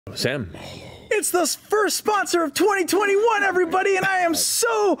Sam. It's the first sponsor of 2021, everybody, and I am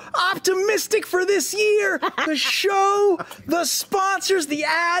so optimistic for this year. The show, the sponsors, the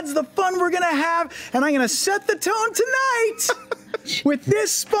ads, the fun we're gonna have, and I'm gonna set the tone tonight with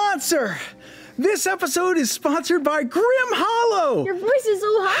this sponsor. This episode is sponsored by Grim Hollow. Your voice is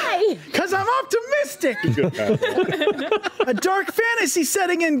so high. Because I'm optimistic. A dark fantasy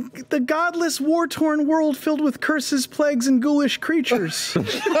setting in the godless, war-torn world filled with curses, plagues, and ghoulish creatures.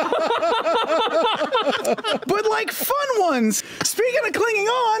 But like fun ones. Speaking of clinging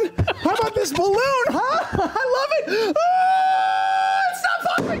on, how about this balloon, huh? I love it. Oh, it's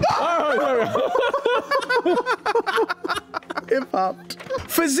not popping. It popped.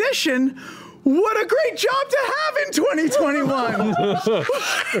 Physician. What a great job to have in 2021!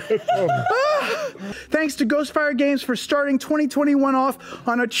 Thanks to Ghostfire Games for starting 2021 off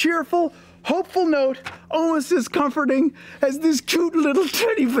on a cheerful, hopeful note, almost as comforting as this cute little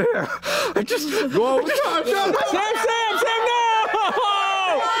teddy bear. I just... Whoa, Sam, no!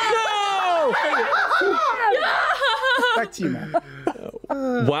 Back to you, man.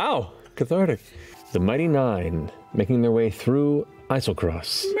 Wow, cathartic. The Mighty Nine making their way through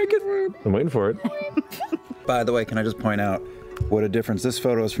Islecross. Make it work. I'm waiting for it. By the way, can I just point out what a difference? This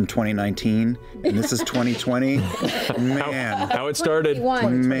photo is from 2019, and this is 2020. Man. How it started.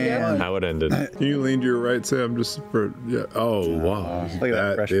 Man. How it ended. Can you lean to your right, Sam? Just for, yeah. Oh, wow. Look at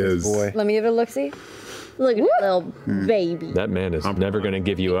that fresh boy. Let me give it a look-see. Look at that little baby. That man is never going to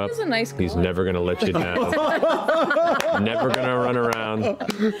give you up. a nice He's never going to let you down. Never going to run around.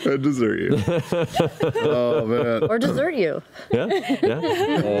 I desert you. Oh, man. Or desert you. Yeah,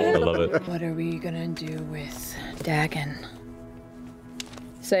 yeah. I love it. What are we gonna do with Dagon?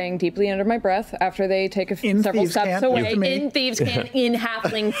 Saying deeply under my breath after they take several Thieves' steps Cant, away give to me. in Thieves' Cant, in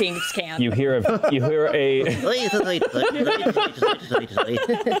Halfling Thieves' Cant. You hear a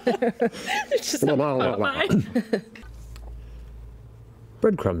It's just so fine.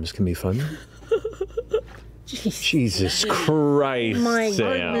 breadcrumbs can be fun. Jesus Christ, My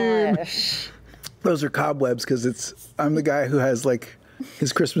Sam. gosh. Those are cobwebs, because I'm the guy who has like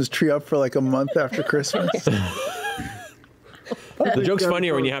his Christmas tree up for like a month after Christmas. The joke's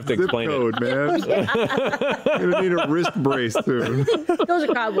funnier when you have to explain code, it. Man. You're gonna need a wrist brace soon. Those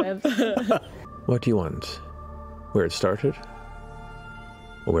are cobwebs. What do you want? Where it started?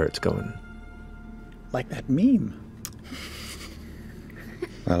 Or where it's going? Like that meme.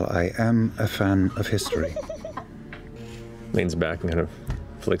 Well, I am a fan of history. Leans back and kind of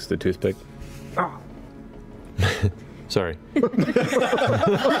flicks the toothpick. Oh. Sorry.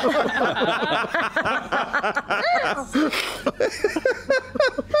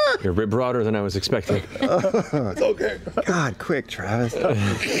 You're a bit broader than I was expecting. It's okay. God, quick, Travis.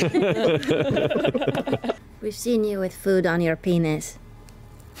 We've seen you with food on your penis.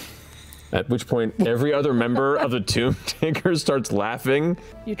 At which point, every other member of the Tomb Taker starts laughing.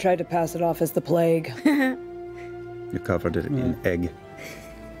 You tried to pass it off as the plague. You covered it in egg.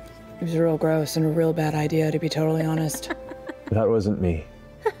 It was real gross and a real bad idea, to be totally honest. That wasn't me.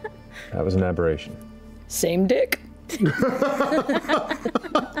 That was an aberration. Same dick.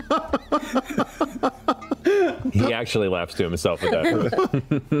 He actually laughs to himself at that.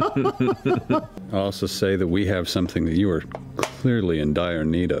 I'll also say that we have something that you are clearly in dire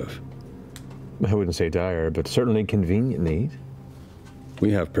need of. I wouldn't say dire, but certainly convenient need.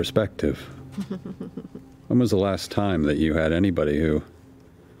 We have perspective. When was the last time that you had anybody who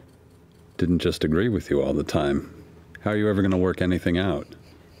didn't just agree with you all the time? How are you ever going to work anything out?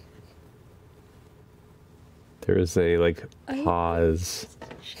 There is a, pause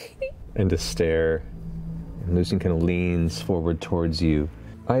and a stare. And Lucien kind of leans forward towards you.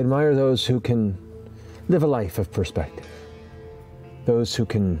 I admire those who can live a life of perspective. Those who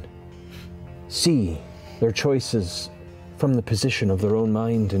can see their choices from the position of their own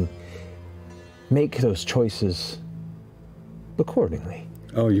mind and make those choices accordingly.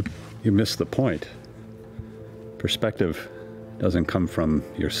 Oh, you missed the point. Perspective doesn't come from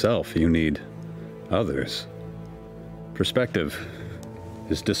yourself. You need others. Perspective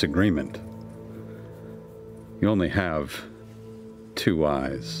is disagreement. You only have two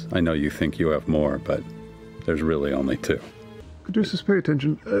eyes. I know you think you have more, but there's really only two. Caduceus, pay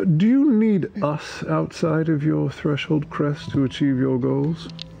attention. Do you need us outside of your threshold crest to achieve your goals?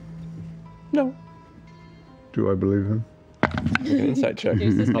 No. Do I believe him? An insight check.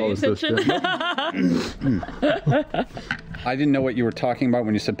 How is this? I didn't know what you were talking about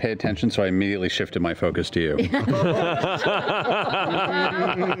when you said pay attention, so I immediately shifted my focus to you.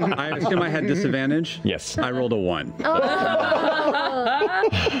 I assume I had disadvantage? Yes. I rolled a 1. Oh.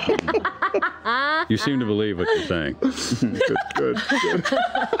 You seem to believe what you're saying. Good.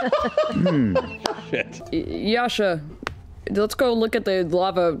 Shit. Yasha, let's go look at the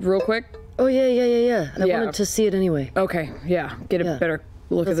lava real quick. Oh, yeah. I Yeah. wanted to see it anyway. Okay, yeah, get a better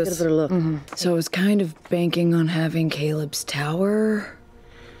look at Let's this. get a better look. So I was kind of banking on having Caleb's tower,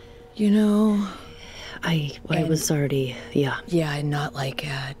 you know? I was already, yeah. Yeah, and not like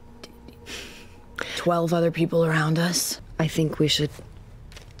 12 other people around us. I think we should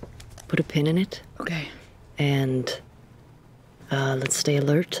put a pin in it. Okay. And let's stay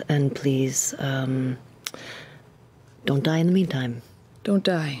alert, and please don't die in the meantime. Don't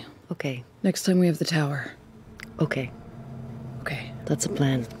die. Okay. Next time we have the tower. Okay. Okay. That's a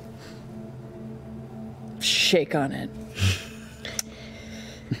plan. Shake on it.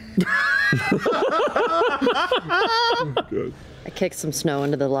 Good. I kicked some snow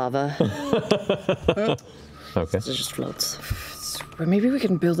into the lava. Okay. It just floats. Or maybe we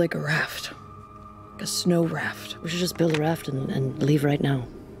can build like a raft. Like a snow raft. We should just build a raft and leave right now.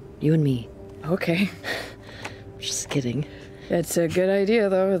 You and me. Okay. Just kidding. That's a good idea,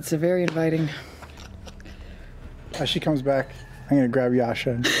 though. It's very inviting. As she comes back, I'm gonna grab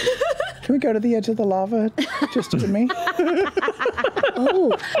Yasha. And, can we go to the edge of the lava, just you and me?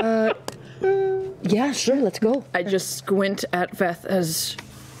 Yeah, sure, let's go. I just squint at Veth as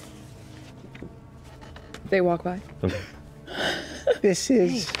they walk by. This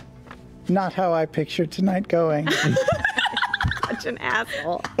is not how I pictured tonight going. Such an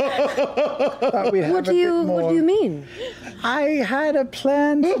asshole. Thought we'd have What do you mean? I had a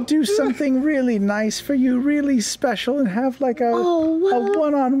plan to do something really nice for you, really special, and have like a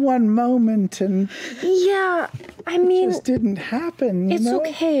one-on-one moment, and Yeah, I mean, it just didn't happen. You it's know?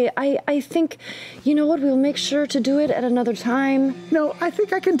 okay. I think, you know what, we'll make sure to do it at another time. No, I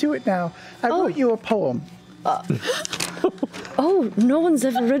think I can do it now. I wrote you a poem. Oh, no one's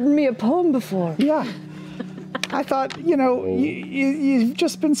ever written me a poem before. Yeah. I thought, you've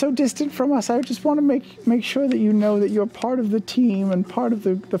just been so distant from us. I just want to make sure that you know that you're part of the team and part of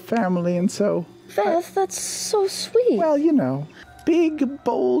the family, and so... Beth, that's so sweet. Well, big,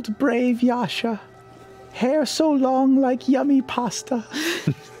 bold, brave Yasha. Hair so long like yummy pasta.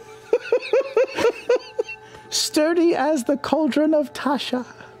 Sturdy as the cauldron of Tasha.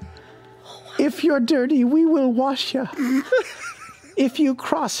 If you're dirty, we will wash you. If you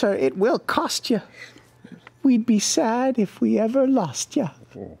cross her, it will cost you. We'd be sad if we ever lost you.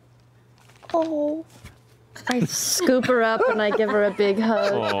 Oh. I scoop her up and I give her a big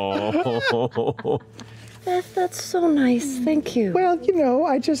hug. Oh. Beth, that's so nice. Thank you. Well,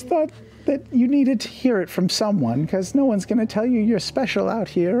 I just thought that you needed to hear it from someone, because no one's going to tell you you're special out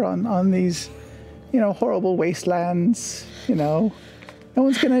here on these, horrible wastelands, No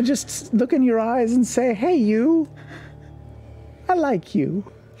one's going to just look in your eyes and say, hey, you, I like you.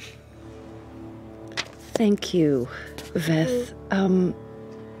 Thank you, Veth.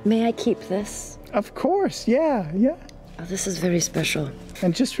 May I keep this? Of course, yeah. Oh, this is very special.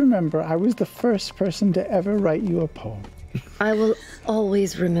 And just remember, I was the first person to ever write you a poem. I will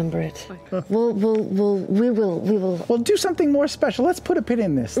always remember it. We will. We'll do something more special. Let's put a pin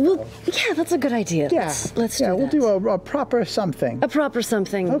in this. Well, yeah, that's a good idea. Yeah. Let's do that. We'll do a proper something. A proper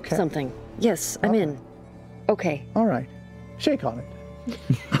something. Okay. Something. Yes, I'm in. Okay. All right. Shake on it.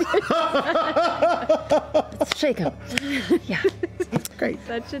 Let's shake him. Yeah. Great.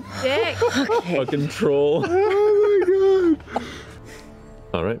 Such a dick. Okay. Fucking troll. Oh my god.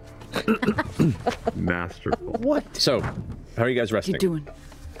 All right. Masterful. What? So, how are you guys resting? You doing?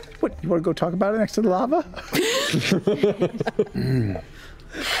 What? You want to go talk about it next to the lava?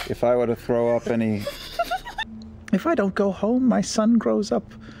 If I were to throw up any... If I don't go home, my son grows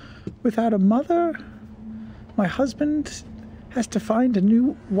up without a mother. My husband has to find a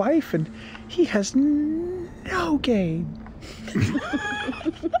new wife, and he has no game.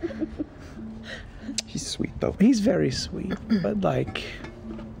 He's sweet, though. He's very sweet, but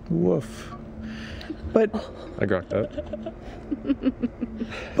woof. But I got that.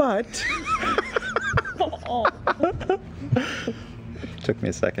 But Took me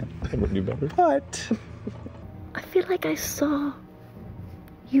a second. I would do better. but I feel like I saw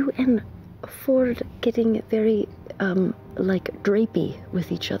you and Fjord getting very, drapey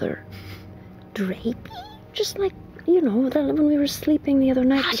with each other. Drapey? Just like, when we were sleeping the other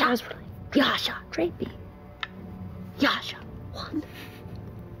night. Yasha. I was like, Yasha, drapey. Yasha. What?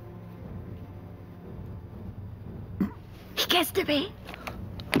 He kissed me.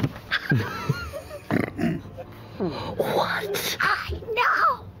 What? I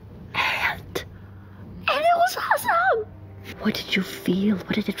know. And And it was awesome. what did you feel?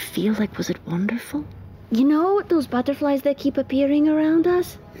 What did it feel like? Was it wonderful? You know those butterflies that keep appearing around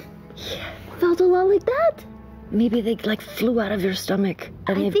us? Yeah. Felt a lot like that. Maybe they like flew out of your stomach.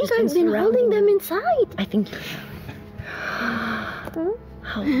 And I think I've been holding them inside. I think you have.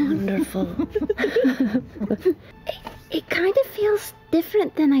 How wonderful. It kind of feels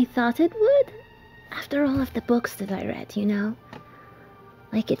different than I thought it would. After all of the books that I read, you know?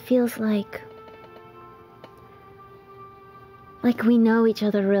 Like it feels like we know each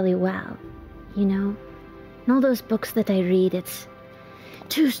other really well, you know? In all those books that I read, it's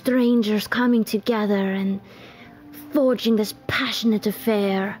two strangers coming together and forging this passionate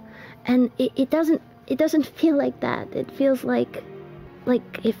affair. And it doesn't feel like that. It feels like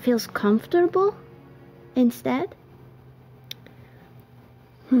it feels comfortable instead.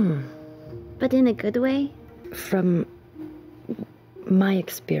 But in a good way. From my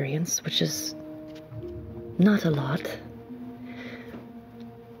experience, which is not a lot,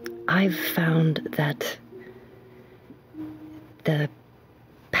 I've found that the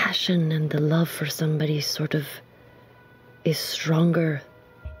passion and the love for somebody sort of is stronger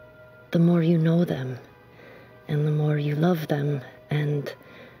the more you know them and the more you love them. And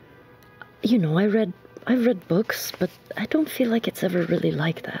you know, I've read books, but I don't feel like it's ever really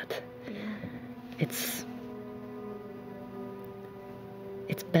like that. Yeah. It's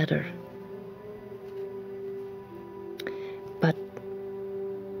better. But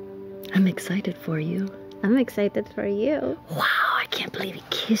I'm excited for you. I'm excited for you. Wow, I can't believe he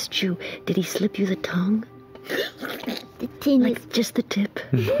kissed you. Did he slip you the tongue? The tin. Like just the tip.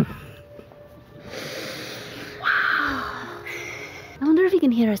 Wow. I wonder if he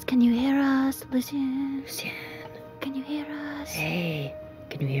can hear us. Can you hear us, Lucien? Lucien. Can you hear us? Hey,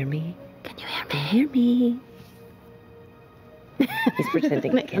 can you hear me? Can you hear me? Can you hear me? He's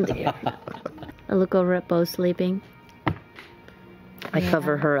pretending he can't hear. I look over at Bo sleeping. I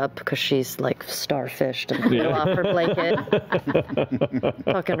cover her up because she's like starfished and pull off her blanket,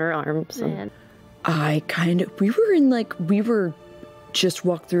 tucking her arms. We were just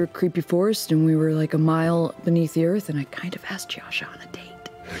walked through a creepy forest and we were like a mile beneath the earth, and I kind of asked Yasha on a date.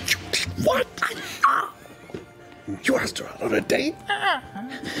 What? You asked her out on a date?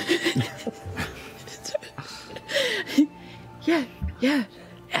 Yeah.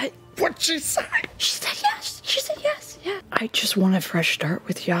 What'd she say? She said yes. Yeah. I just want a fresh start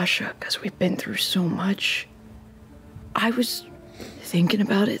with Yasha because we've been through so much. I was thinking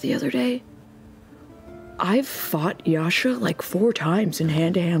about it the other day. I've fought Yasha like 4 times in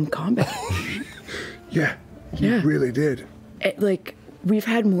hand-to-hand combat. Yeah, you really did. Like, we've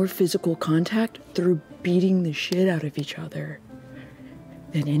had more physical contact through beating the shit out of each other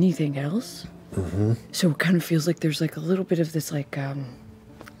than anything else. Mm-hmm. So it kind of feels like there's like a little bit of this like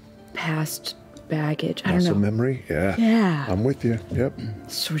past baggage. I don't know. Muscle memory? Yeah. Yeah. I'm with you. Yep.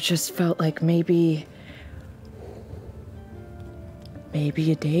 So it just felt like maybe a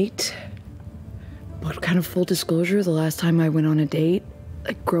date. But kind of full disclosure, the last time I went on a date,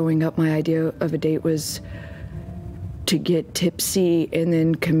 like growing up, my idea of a date was to get tipsy and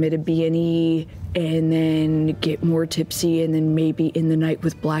then commit a B&E and then get more tipsy and then maybe end the night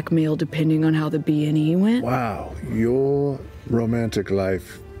with blackmail depending on how the B&E went. Wow, your romantic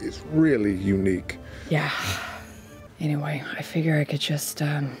life is really unique. Yeah. Anyway, I figure I could just,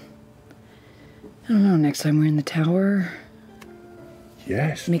 I don't know, next time we're in the tower.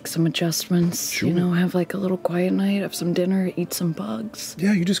 Yes. Make some adjustments, Sure. you know, have like a little quiet night, have some dinner, eat some bugs.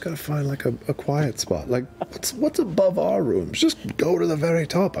 Yeah, you just gotta find like a quiet spot. Like, what's above our rooms? Just go to the very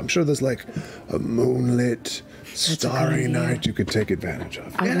top. I'm sure there's like a moonlit, starry night you could take advantage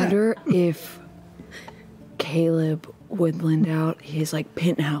of. I wonder if Caleb would lend out his like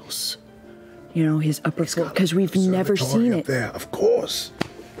penthouse, you know, his upper floor, because we've never seen up it. there, of course.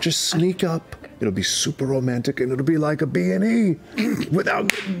 Just sneak up. It'll be super romantic, and it'll be like a B&E without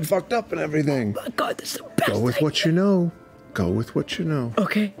getting fucked up and everything. Oh my God, that's the best. Go with what you know. Go with what you know.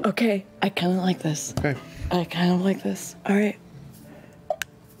 Okay. I kind of like this. Okay. I kind of like this. All right. All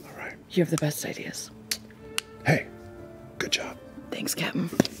right. You have the best ideas. Hey, good job. Thanks, Captain.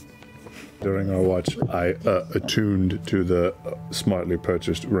 During our watch, I attuned to the smartly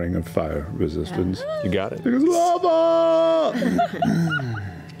purchased ring of fire resistance. You got it. Because lava!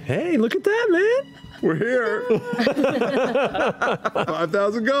 Hey, look at that, man. We're here.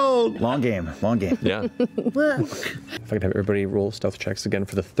 5,000 gold. Long game. Yeah. If I could have everybody roll stealth checks again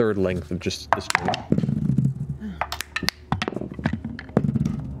for the third length of just this journey.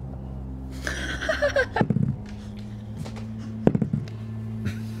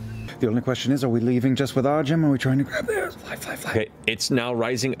 The only question is, are we leaving just with our gem, or are we trying to grab theirs? Fly. Okay, it's now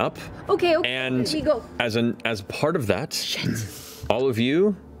rising up. Okay. And Here we go. as part of that, all of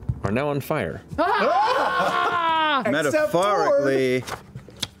you are now on fire. Metaphorically.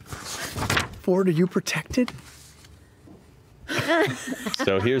 Fjord, are you protected?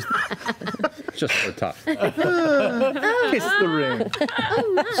 So here's Just for top. Kiss the ring.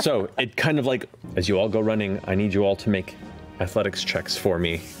 So it kind of like, as you all go running, I need you all to make athletics checks for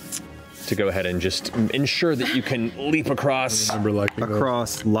me to go ahead and just ensure that you can leap across.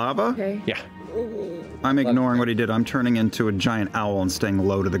 Across lava? Okay. Yeah. I'm ignoring what he did. I'm turning into a giant owl and staying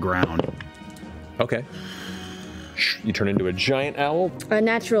low to the ground. Okay. You turn into a giant owl. A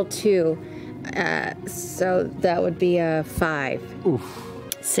natural 2. So that would be a 5. Oof.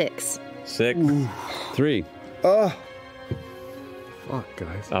 6. 6. Ooh. 3. Oh. Fuck,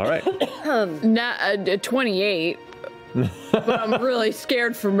 guys. All right. 28. But I'm really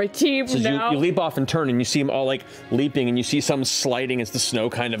scared for my team So now. you leap off and turn, and you see them all like leaping, and you see some sliding as the snow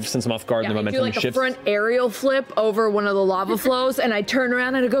kind of sends them off guard, and the I do momentum like shifts. a front aerial flip over one of the lava flows, and I turn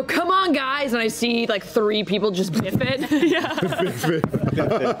around and I go, "Come on, guys!" And I see like 3 people just biff it. Yeah.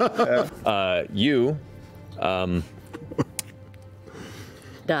 You.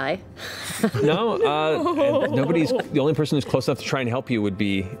 Die. No. Nobody's. The only person who's close enough to try and help you would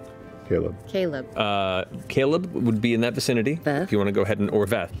be Caleb. Caleb would be in that vicinity. Veth. If you want to go ahead and or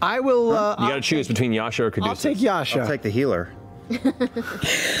Veth. I will. You got to choose between Yasha or Caduceus. I'll take Yasha. I'll take the healer.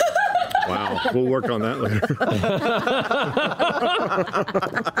 Wow, we'll work on that later.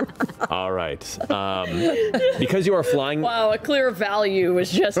 All right. Because you are flying. Wow, a clear value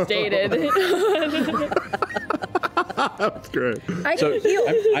was just stated. That's great. I can heal.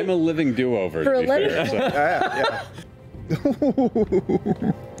 I'm a living do-over. For to be 11. fair,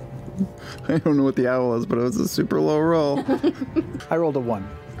 so. I don't know what the owl is, but it was a super low roll. I rolled a 1.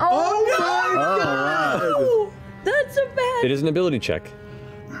 Oh, that's so bad. It is an ability check.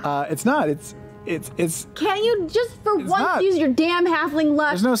 It's not. It's. Can't you just for It's once not. use your damn halfling luck?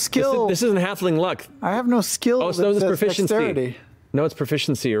 There's no skill. This isn't halfling luck. I have no skill. Oh, so no, that this says proficiency. Dexterity. No, it's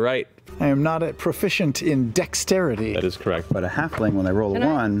proficiency. You're right. I am not proficient in dexterity. That is correct. But a halfling, when they roll Can a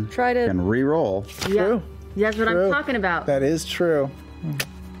I 1, try to- can re-roll. True. That's what True. I'm talking about. That is true.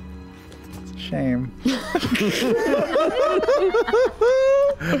 It's a shame.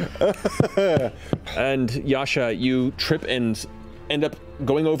 And Yasha, you trip and end up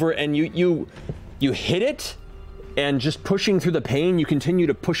going over, and you hit it, and just pushing through the pain, you continue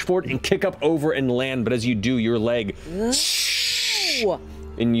to push forward and kick up over and land. But as you do, your leg,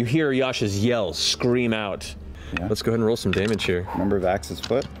 and you hear Yasha's yell, scream out. Yeah. Let's go ahead and roll some damage here. Remember Vax's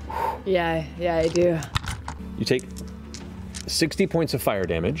foot? Yeah, I do. You take 60 points of fire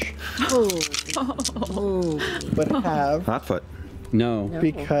damage. But have Hot foot. No.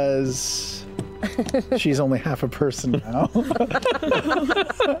 because she's only half a person now.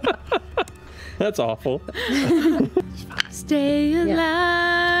 That's awful. Stay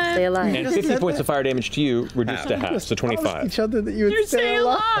alive. Stay alive. And 50 points of fire damage to you, reduced to half, so 25. Each other that you would You stay stay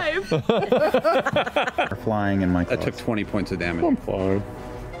alive. alive. Flying in my I clothes. took 20 points of damage. I'm fine.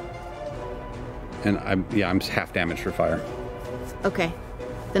 And I'm half damage for fire. Okay.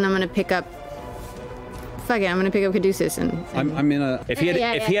 Then I'm gonna pick up. Fuck it, I'm gonna pick up Caduceus and. I'm in a. If he had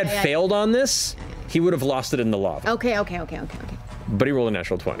Yeah. failed on this, he would have lost it in the lava. Okay. But he rolled a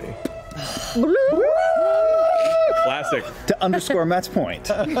natural 20. Classic. To underscore Matt's point.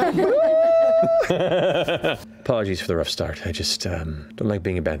 Apologies for the rough start. I just don't like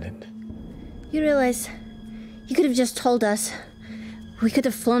being abandoned. You realize you could have just told us. We could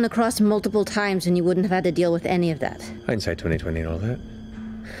have flown across multiple times and you wouldn't have had to deal with any of that. Hindsight 2020 and all that.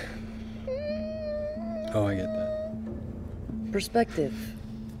 Oh, I get that. Perspective.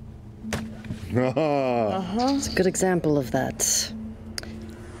 Ah. It's a good example of that.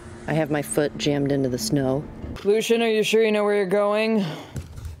 I have my foot jammed into the snow. Lucien, are you sure you know where you're going?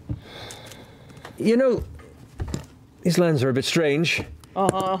 You know, these lands are a bit strange.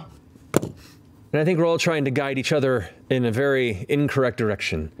 Uh-huh. And I think we're all trying to guide each other in a very incorrect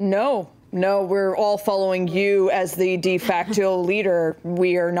direction. No, we're all following you as the de facto leader.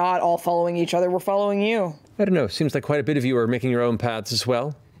 We are not all following each other, we're following you. I don't know, seems like quite a bit of you are making your own paths as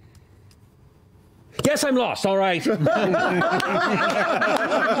well. Yes, I'm lost, all right. You don't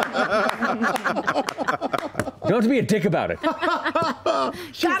have to be a dick about it. Got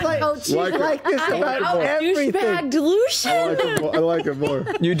it, coach. like this about everything. Douchebag delusion. I like it more.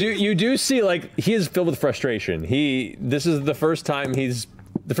 You do see, like, he is filled with frustration. This is the first time he's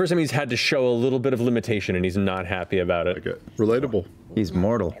had to show a little bit of limitation, and he's not happy about it. Okay. Relatable. He's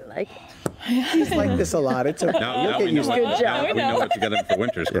mortal. He's like this a lot. It's okay. Now we know what to get him for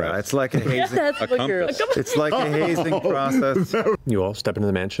winter's Yeah, crest. it's like a hazing. That's A what you're. compass. It's like a hazing process. You all step into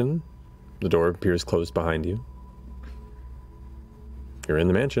the mansion. The door appears closed behind you. You're in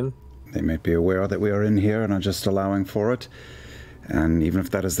the mansion. They may be aware that we are in here and are just allowing for it. And even if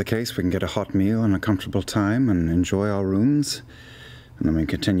that is the case, we can get a hot meal and a comfortable time and enjoy our rooms. And then we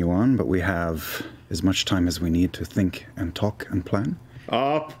continue on, but we have as much time as we need to think and talk and plan.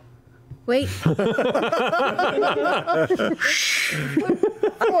 Up. Wait. We're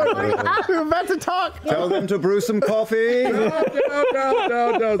about to talk. Tell them to brew some coffee.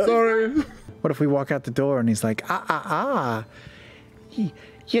 No, sorry. What if we walk out the door and he's like,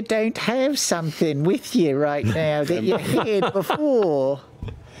 you don't have something with you right now that you had before.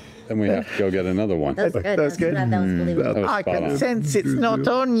 Then we have to go get another one. That's good. That's good. That was believable. That was I spot can on. sense it's not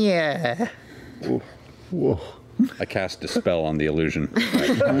on you. Whoa. I cast Dispel on the illusion.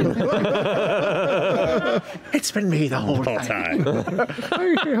 It's been me the whole time.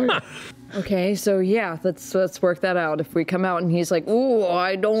 Okay, so yeah, let's work that out. If we come out and he's like, "Ooh,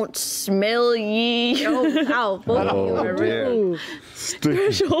 I don't smell ye." Ow, both of you are dear. rude.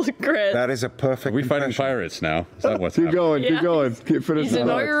 Threshold crit. That is a perfect. Are we fighting impression. pirates now? Is that what's Keep happening? going, keep Yeah. going. Keep finishing. He's an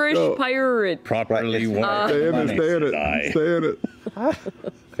that. Irish Go. pirate. Properly Right, Stay in it, money stay in it. die. Stay in it.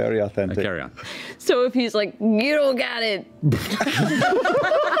 Very authentic. Carry on. So if he's like, "You don't got it,"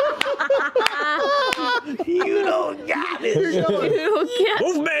 You don't got it. you don't get it.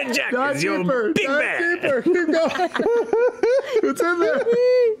 Wolfman Jack Dive is your deeper. big Dive man. deeper. Keep going. It's in there.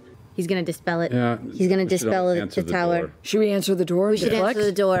 He's gonna dispel it. Yeah, He's gonna we should dispel answer the tower. door. Should we answer the door? We should answer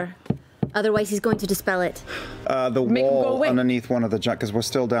the door. Otherwise, he's going to dispel it. The Make 'em go wall away. underneath one of the giant, because we're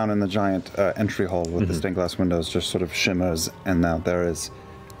still down in the giant entry hall with the stained glass windows, just sort of shimmers, and now there is,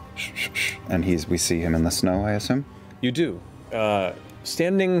 and we see him in the snow, I assume. You do.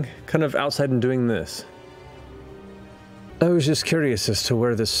 Standing kind of outside and doing this. I was just curious as to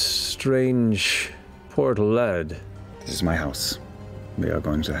where this strange portal led. This is my house. We are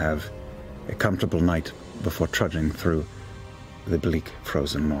going to have a comfortable night before trudging through the bleak,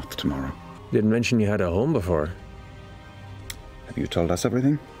 frozen north tomorrow. Didn't mention you had a home before. Have you told us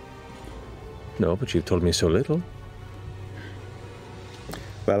everything? No, but you've told me so little.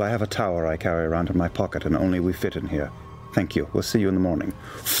 Well, I have a tower I carry around in my pocket, and only we fit in here. Thank you. We'll see you in the morning.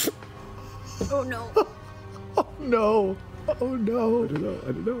 Oh no. No. Oh no. I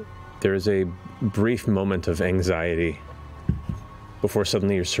don't know. There is a brief moment of anxiety before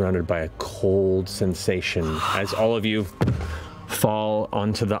suddenly you're surrounded by a cold sensation as all of you fall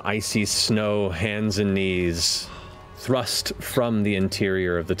onto the icy snow, hands and knees, thrust from the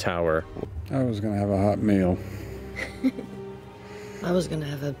interior of the tower. I was going to have a hot meal. I was gonna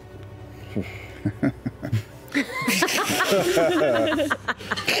have a.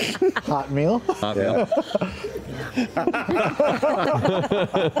 Hot meal. Hot meal.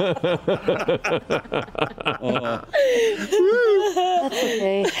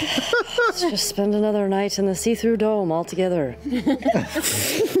 Okay. Let's just spend another night in the see-through dome altogether. You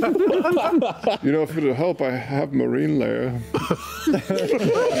know, if it'll help, I have marine layer.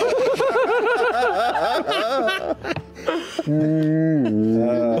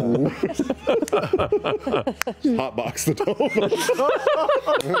 Hotbox the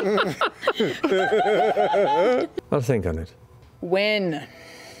dome. I'll think on it. When?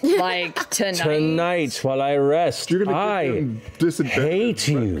 Like tonight? Tonight, while I rest, You're gonna I get them disadvantaged.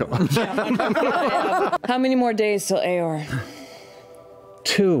 hate you. How many more days till Aor?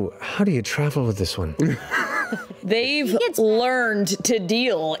 2. How do you travel with this one? They've learned to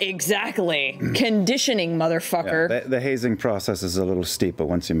deal exactly. Conditioning, motherfucker. The hazing process is a little steep, but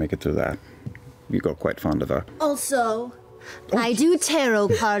once you make it through that, you grow quite fond of her. Also, I do tarot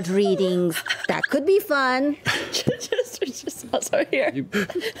card readings. That could be fun. just also here. I've been here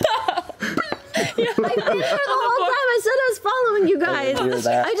the whole time. I said I was following you guys.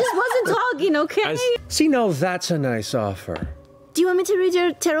 I just wasn't talking, okay? See, no, that's a nice offer. Do you want me to read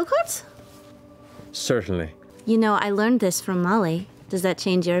your tarot cards? Certainly. You know, I learned this from Molly. Does that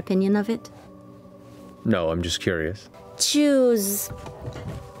change your opinion of it? No, I'm just curious. Choose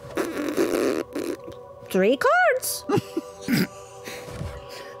 3 cards.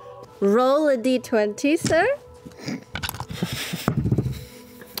 Roll a d20, sir.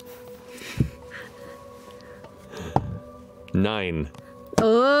 Nine.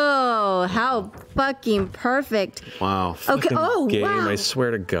 Oh, how fucking perfect. Wow. Okay, oh, Game, wow. I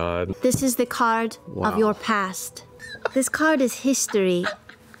swear to God. This is the card of your past. This card is history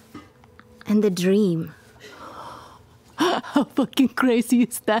and the dream. How fucking crazy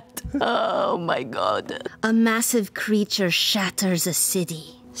is that? Oh my god. A massive creature shatters a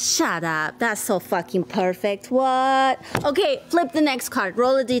city. Shut up. That's so fucking perfect. What? Okay, flip the next card.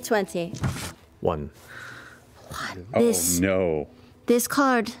 Roll a d20. 1. This, Oh, no. this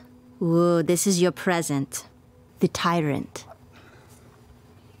card. Ooh, this is your present. The tyrant.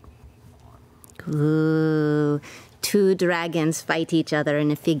 Ooh. 2 dragons fight each other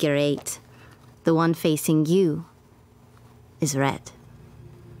in a figure 8. The one facing you is red.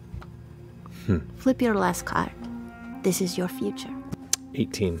 Flip your last card. This is your future.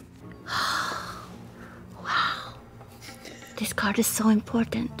 18. Wow. This card is so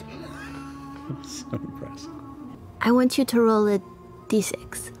important. I'm so impressed. I want you to roll a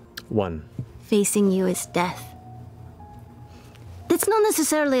d6. 1. Facing you is death. That's not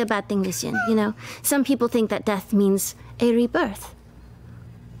necessarily a bad thing, Lucien, you know? Some people think that death means a rebirth.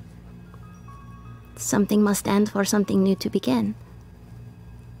 Something must end for something new to begin.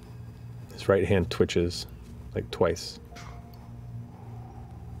 His right hand twitches, like twice.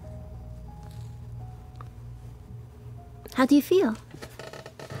 How do you feel?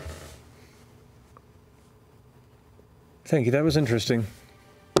 Thank you, that was interesting.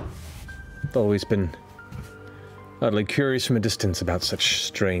 I've always been oddly curious from a distance about such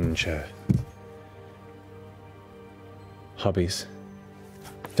strange hobbies.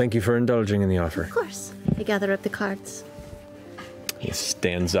 Thank you for indulging in the offer. Of course. I gather up the cards. He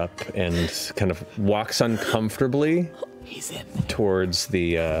stands up and kind of walks uncomfortably towards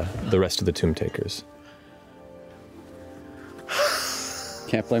the rest of the tomb takers.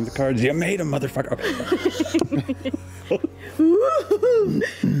 Can't blame the cards. You made them, motherfucker.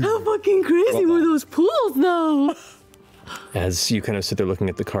 How fucking crazy were those pools, though? As you kind of sit there looking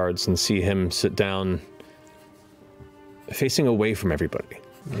at the cards and see him sit down, facing away from everybody.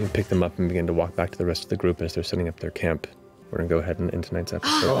 You pick them up and begin to walk back to the rest of the group as they're setting up their camp. We're going to go ahead and end tonight's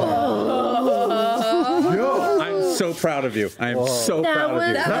episode. I'm so proud of you. I am so proud of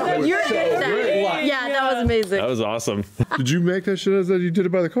you. That was yeah, that was amazing. That was awesome. Did you make that shit as that you did it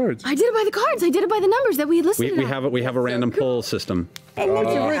by the cards? I did it by the cards. I did it by the numbers that we had listed. We have a random pull system.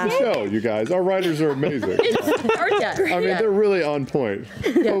 Great show, you guys. Our writers are amazing. I mean, they're really on point.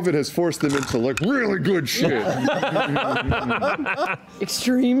 COVID has forced them into like really good shit.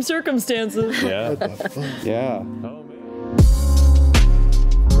 Extreme circumstances. Yeah. Yeah. Oh.